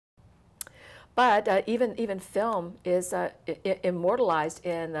But even film is immortalized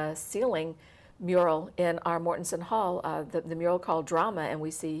in a ceiling mural in our Mortensen Hall, the mural called Drama, and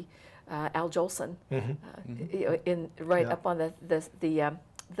we see Al Jolson up on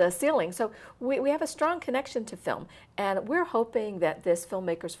the ceiling. So we have a strong connection to film, and we're hoping that this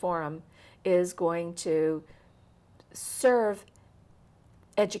Filmmakers Forum is going to serve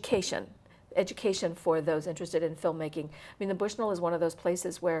education for those interested in filmmaking. I mean, the Bushnell is one of those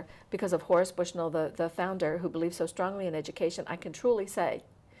places where, because of Horace Bushnell, the founder, who believes so strongly in education, I can truly say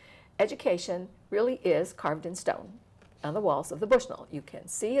education really is carved in stone on the walls of the Bushnell. You can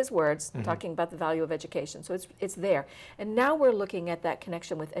see his words talking about the value of education. So it's there. And now we're looking at that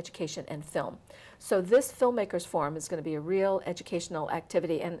connection with education and film. So this Filmmakers Forum is going to be a real educational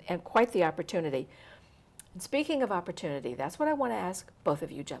activity and quite the opportunity. And speaking of opportunity, that's what I want to ask both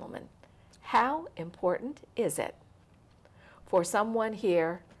of you gentlemen. How important is it for someone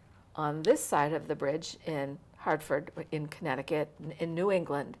here on this side of the bridge in Hartford, in Connecticut, in New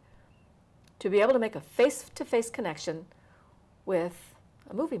England, to be able to make a face-to-face connection with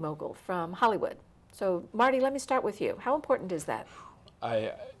a movie mogul from Hollywood? So, Marty, let me start with you. How important is that?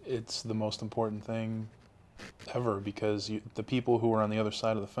 It's the most important thing ever, because the people who are on the other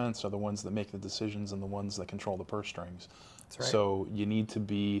side of the fence are the ones that make the decisions and the ones that control the purse strings. That's right. So you need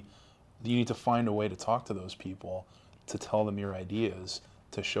to find a way to talk to those people, to tell them your ideas,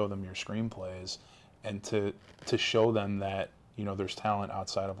 to show them your screenplays, and to show them that there's talent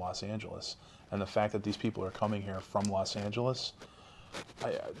outside of Los Angeles. And the fact that these people are coming here from Los Angeles,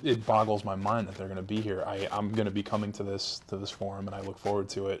 it boggles my mind that they're going to be here. I'm going to be coming to this forum, and I look forward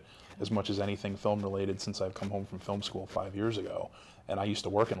to it as much as anything film related, since I've come home from film school 5 years ago. And I used to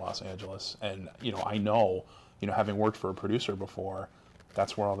work in Los Angeles, and I know, having worked for a producer before,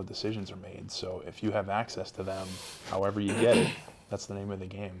 that's where all the decisions are made. So if you have access to them, however you get it, that's the name of the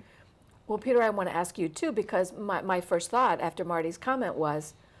game. Well, Peter, I want to ask you too, because my first thought after Marty's comment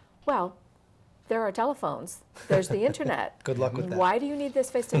was, well, there are telephones, there's the internet. Good luck with that. Why do you need this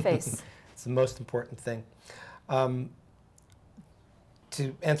face-to-face? It's the most important thing.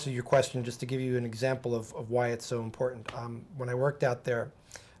 To answer your question, just to give you an example of why it's so important, when I worked out there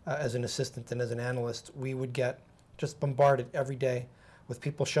as an assistant and as an analyst, we would get just bombarded every day with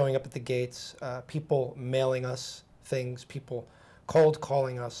people showing up at the gates, people mailing us things, people cold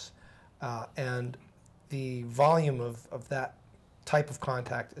calling us, and the volume of that type of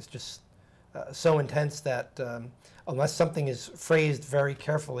contact is just so intense that unless something is phrased very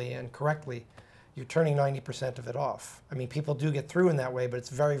carefully and correctly, you're turning 90% of it off. I mean, people do get through in that way, but it's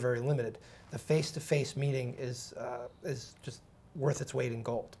very, very limited. The face-to-face meeting is just worth its weight in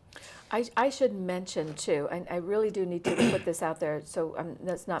gold. I should mention too, and I really do need to put this out there so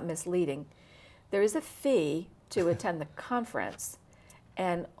that's not misleading. There is a fee to attend the conference,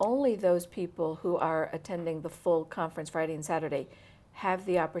 and only those people who are attending the full conference Friday and Saturday have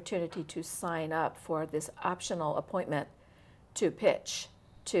the opportunity to sign up for this optional appointment to pitch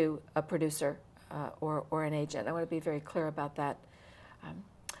to a producer or an agent. I want to be very clear about that.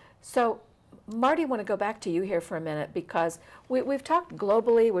 So, Marty, I want to go back to you here for a minute, because we've talked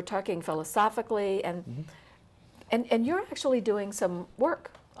globally, we're talking philosophically, and you're actually doing some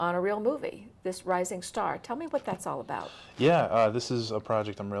work on a real movie, this Rising Star. Tell me what that's all about. Yeah, this is a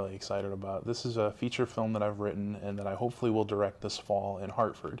project I'm really excited about. This is a feature film that I've written and that I hopefully will direct this fall in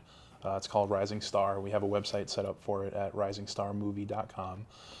Hartford. It's called Rising Star. We have a website set up for it at risingstarmovie.com.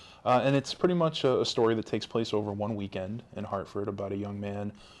 And it's pretty much a story that takes place over one weekend in Hartford about a young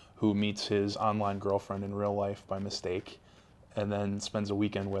man who meets his online girlfriend in real life by mistake, and then spends a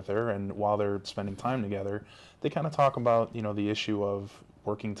weekend with her. And while they're spending time together, they kind of talk about, the issue of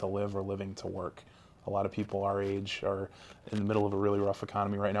working to live or living to work. A lot of people our age are in the middle of a really rough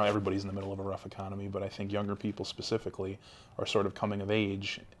economy right now. Everybody's in the middle of a rough economy, but I think younger people specifically are sort of coming of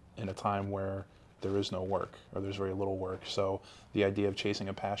age in a time where there is no work, or there's very little work. So the idea of chasing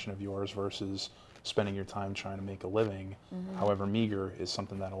a passion of yours versus spending your time trying to make a living, however meager, is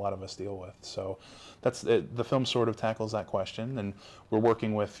something that a lot of us deal with. So that's the film sort of tackles that question, and we're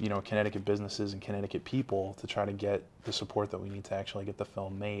working with Connecticut businesses and Connecticut people to try to get the support that we need to actually get the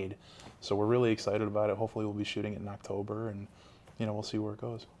film made. So we're really excited about it. Hopefully we'll be shooting it in October, and we'll see where it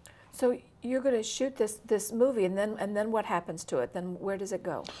goes. So you're going to shoot this movie, and then what happens to it? Then where does it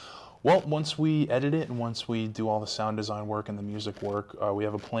go? Well, once we edit it and once we do all the sound design work and the music work, we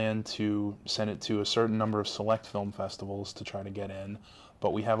have a plan to send it to a certain number of select film festivals to try to get in.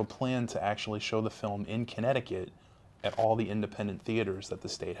 But we have a plan to actually show the film in Connecticut at all the independent theaters that the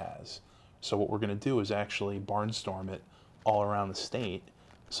state has. So what we're going to do is actually barnstorm it all around the state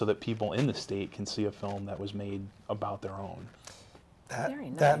so that people in the state can see a film that was made about their own. Very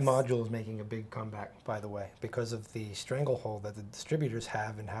nice. That module is making a big comeback, by the way, because of the stranglehold that the distributors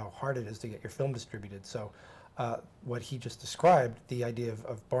have and how hard it is to get your film distributed. So what he just described, the idea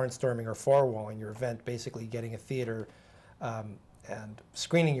of barnstorming or firewalling your event, basically getting a theater and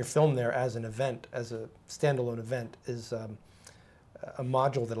screening your film there as an event, as a standalone event, is a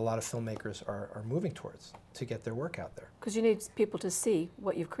module that a lot of filmmakers are moving towards to get their work out there. Because you need people to see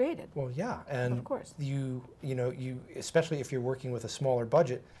what you've created. Well, yeah, and of course, you especially if you're working with a smaller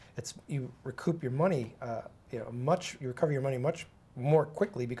budget, you recoup your money, you recover your money much more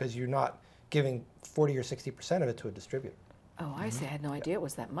quickly because you're not giving 40 or 60% of it to a distributor. Oh, I see. I had no idea it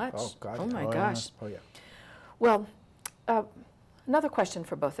was that much. Oh, God. Oh, my gosh. Oh, yeah. Well, another question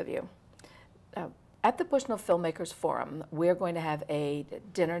for both of you. At the Bushnell Filmmakers Forum, we're going to have a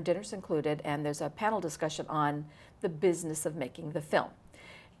dinner's included, and there's a panel discussion on the business of making the film.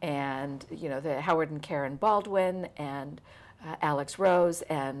 And, you know, the Howard and Karen Baldwin and Alex Rose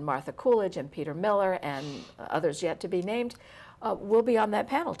and Martha Coolidge and Peter Miller and others yet to be named will be on that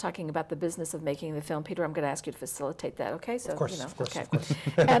panel talking about the business of making the film. Peter, I'm going to ask you to facilitate that, okay? So, of course, you know, of course, okay. of course.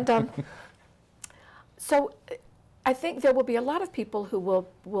 And so I think there will be a lot of people who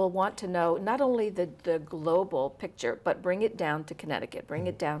will want to know not only the global picture, but bring it down to Connecticut, bring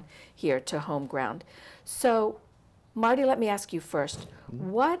it down here to home ground. So, Marty, let me ask you first.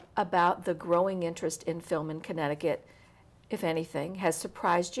 What about the growing interest in film in Connecticut, if anything, has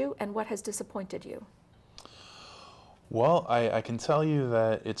surprised you, and what has disappointed you? Well, I can tell you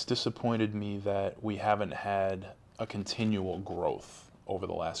that it's disappointed me that we haven't had a continual growth over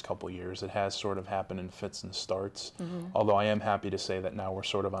the last couple of years. It has sort of happened in fits and starts, although I am happy to say that now we're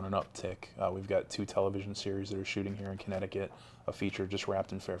sort of on an uptick. We've got 2 television series that are shooting here in Connecticut, a feature just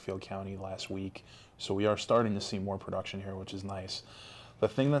wrapped in Fairfield County last week, so we are starting to see more production here, which is nice. The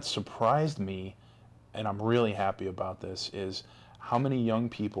thing that surprised me, and I'm really happy about this, is how many young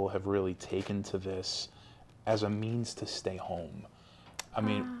people have really taken to this as a means to stay home. I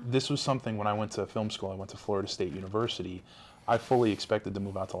mean, this was something when I went to film school, I went to Florida State University, I fully expected to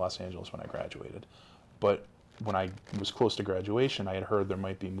move out to Los Angeles when I graduated. But when I was close to graduation, I had heard there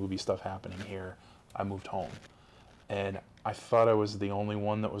might be movie stuff happening here. I moved home. And I thought I was the only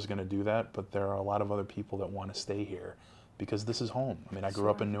one that was going to do that, but there are a lot of other people that want to stay here because this is home. I mean, I grew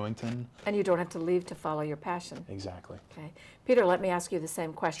up in Newington. And you don't have to leave to follow your passion. Exactly. Okay. Peter, let me ask you the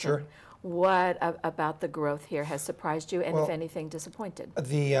same question. Sure. What about the growth here has surprised you, and Well, if anything, disappointed?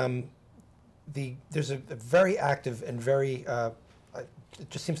 There's a very active and very, it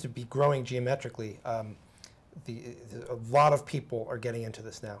just seems to be growing geometrically. A lot of people are getting into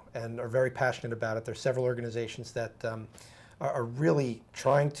this now and are very passionate about it. There's several organizations that are really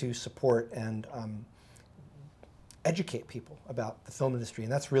trying to support and educate people about the film industry,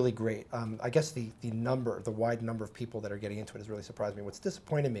 and that's really great. I guess the wide number of people that are getting into it has really surprised me. What's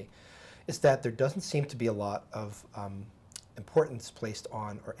disappointed me is that there doesn't seem to be a lot of importance placed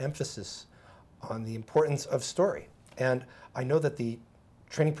on, or emphasis on, the importance of story. And I know that the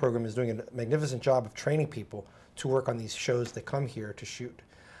training program is doing a magnificent job of training people to work on these shows that come here to shoot.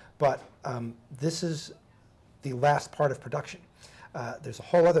 But this is the last part of production. There's a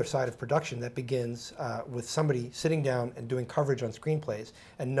whole other side of production that begins with somebody sitting down and doing coverage on screenplays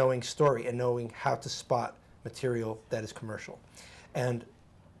and knowing story and knowing how to spot material that is commercial. And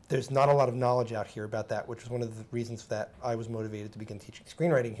there's not a lot of knowledge out here about that, which is one of the reasons that I was motivated to begin teaching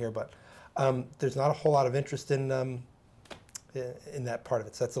screenwriting here. But there's not a whole lot of interest in that part of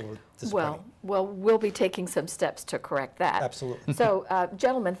it, so that's a little disappointing. Well, we'll be taking some steps to correct that. Absolutely. So,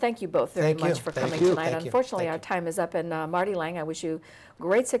 gentlemen, thank you both very much for coming tonight. Unfortunately, our time is up, and Marty Lang, I wish you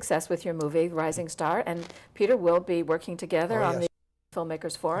great success with your movie, Rising Star, and Peter will be working together on the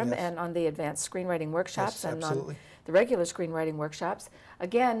Filmmakers Forum and on the advanced screenwriting workshops and on the regular screenwriting workshops.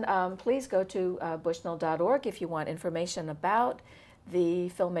 Again, please go to bushnell.org if you want information about the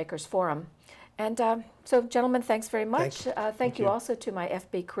Filmmakers Forum. And so, gentlemen, thanks very much. Thank you also to my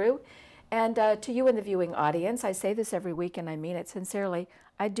FB crew. And to you in the viewing audience, I say this every week and I mean it sincerely.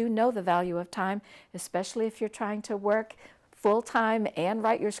 I do know the value of time, especially if you're trying to work full-time and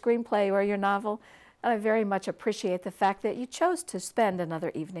write your screenplay or your novel. And I very much appreciate the fact that you chose to spend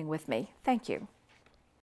another evening with me. Thank you.